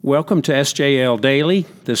Welcome to SJL Daily.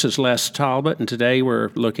 This is Les Talbot, and today we're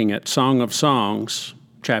looking at Song of Songs,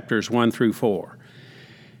 chapters 1 through 4.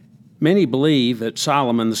 Many believe that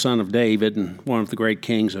Solomon, the son of David and one of the great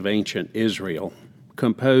kings of ancient Israel,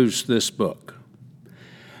 composed this book.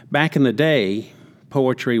 Back in the day,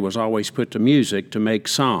 poetry was always put to music to make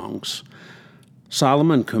songs.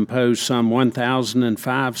 Solomon composed some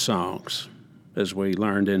 1,005 songs, as we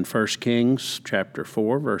learned in 1 Kings chapter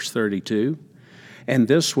 4, verse 32. And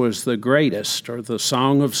this was the greatest, or the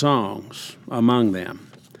Song of Songs, among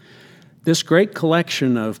them. This great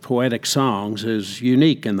collection of poetic songs is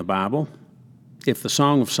unique in the Bible. If the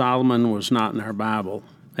Song of Solomon was not in our Bible,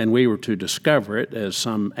 and we were to discover it as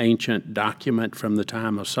some ancient document from the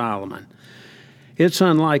time of Solomon, it's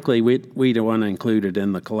unlikely we'd want to include it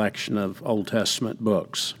in the collection of Old Testament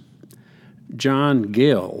books. John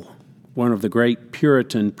Gill, one of the great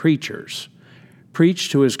Puritan preachers,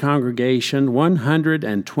 preached to his congregation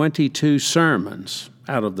 122 sermons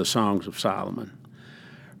out of the Songs of Solomon.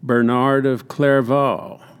 Bernard of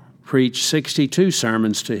Clairvaux preached 62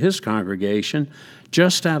 sermons to his congregation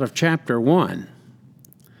just out of chapter 1.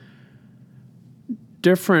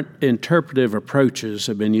 Different interpretive approaches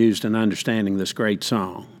have been used in understanding this great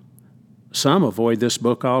song. Some avoid this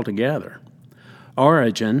book altogether.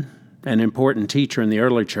 Origen, an important teacher in the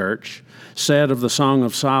early church, said of the Song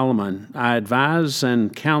of Solomon, "I advise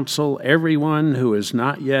and counsel everyone who is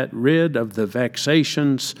not yet rid of the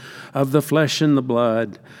vexations of the flesh and the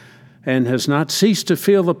blood, and has not ceased to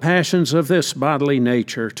feel the passions of this bodily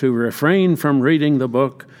nature, to refrain from reading the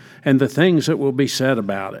book and the things that will be said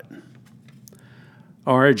about it."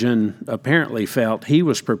 Origen apparently felt he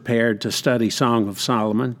was prepared to study Song of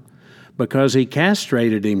Solomon because he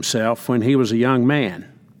castrated himself when he was a young man.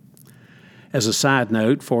 As a side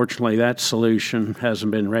note, fortunately, that solution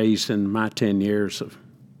hasn't been raised in my 10 years of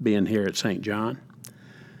being here at St. John.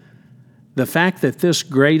 The fact that this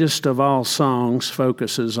greatest of all songs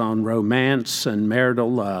focuses on romance and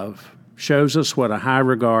marital love shows us what a high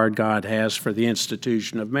regard God has for the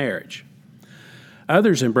institution of marriage.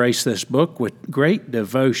 Others embrace this book with great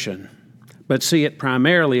devotion, but see it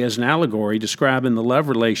primarily as an allegory describing the love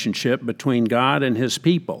relationship between God and His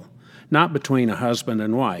people, not between a husband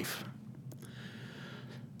and wife.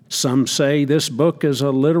 Some say this book is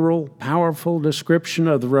a literal, powerful description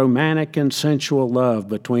of the romantic and sensual love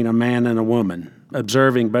between a man and a woman,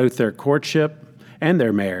 observing both their courtship and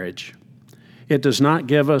their marriage. It does not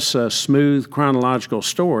give us a smooth chronological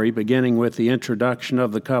story beginning with the introduction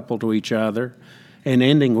of the couple to each other and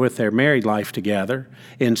ending with their married life together.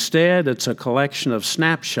 Instead, it's a collection of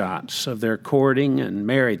snapshots of their courting and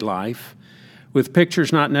married life, with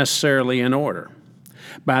pictures not necessarily in order.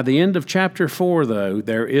 By the end of chapter 4, though,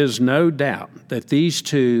 there is no doubt that these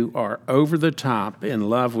two are over the top in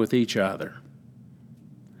love with each other.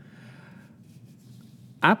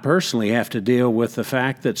 I personally have to deal with the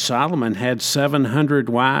fact that Solomon had 700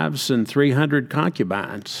 wives and 300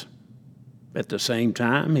 concubines. At the same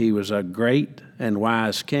time, he was a great and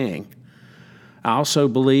wise king. I also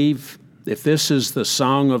believe if this is the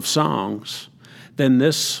Song of Songs, then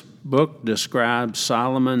this book describes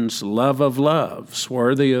Solomon's love of loves,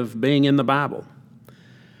 worthy of being in the Bible.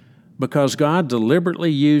 Because God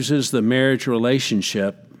deliberately uses the marriage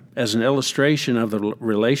relationship as an illustration of the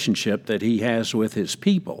relationship that He has with His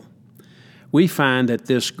people, we find that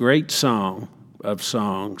this great Song of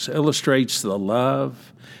Songs illustrates the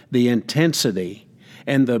love, the intensity,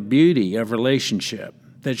 and the beauty of relationship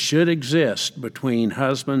that should exist between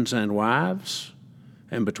husbands and wives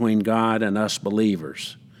and between God and us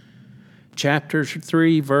believers. Chapter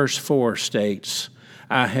 3, verse 4 states,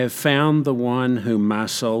 "I have found the one whom my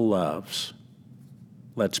soul loves."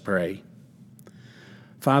 Let's pray.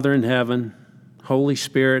 Father in heaven, Holy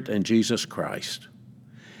Spirit, and Jesus Christ,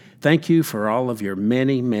 thank you for all of your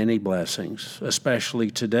many, many blessings, especially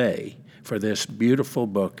today for this beautiful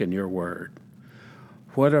book in your word.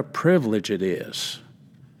 What a privilege it is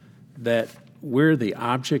that we're the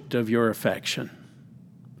object of your affection.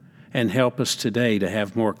 And help us today to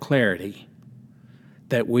have more clarity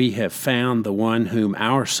that we have found the one whom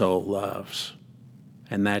our soul loves,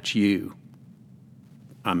 and that's you.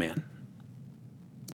 Amen.